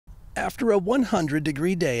After a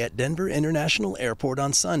 100-degree day at Denver International Airport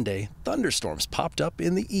on Sunday, thunderstorms popped up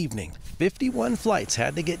in the evening. 51 flights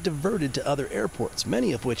had to get diverted to other airports,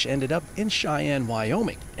 many of which ended up in Cheyenne,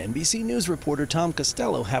 Wyoming. NBC News reporter Tom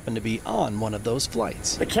Costello happened to be on one of those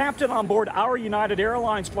flights. The captain on board our United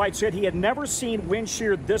Airlines flight said he had never seen wind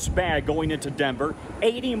shear this bad going into Denver.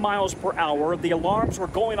 80 miles per hour. The alarms were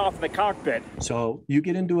going off in the cockpit. So you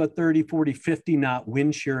get into a 30, 40, 50 knot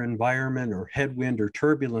wind shear environment or headwind or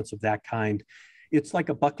turbulence of that kind, it's like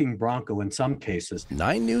a bucking bronco in some cases.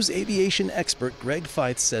 9 News aviation expert Greg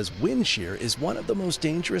Feith says wind shear is one of the most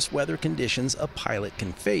dangerous weather conditions a pilot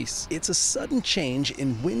can face. It's a sudden change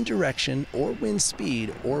in wind direction or wind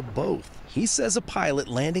speed or both. He says a pilot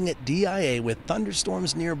landing at DIA with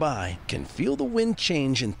thunderstorms nearby can feel the wind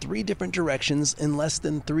change in 3 different directions in less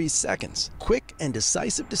than 3 seconds. Quick and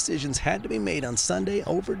decisive decisions had to be made on Sunday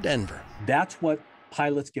over Denver. That's what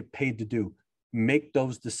pilots get paid to do. Make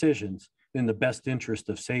those decisions in the best interest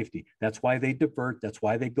of safety. That's why they divert. That's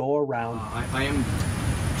why they go around. I am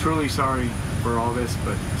truly sorry for all this,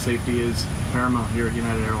 but safety is paramount here at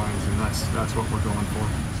United Airlines, and that's what we're going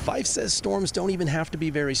for. Feith says storms don't even have to be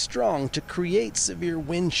very strong to create severe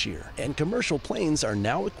wind shear, and commercial planes are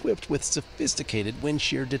now equipped with sophisticated wind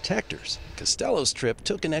shear detectors. Costello's trip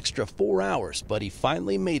took an extra 4 hours, but he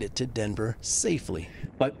finally made it to Denver safely.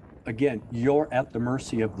 But again, you're at the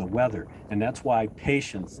mercy of the weather, and that's why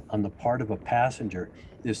patience on the part of a passenger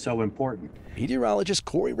is so important. Meteorologist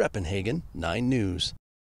Corey Reppenhagen, 9 News.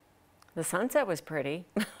 The sunset was pretty.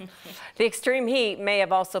 The extreme heat may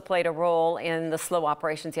have also played a role in the slow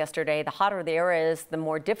operations yesterday. The hotter the air is, the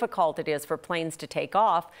more difficult it is for planes to take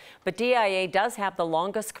off. But DIA does have the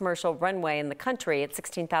longest commercial runway in the country at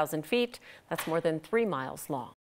 16,000 feet. That's more than 3 miles long.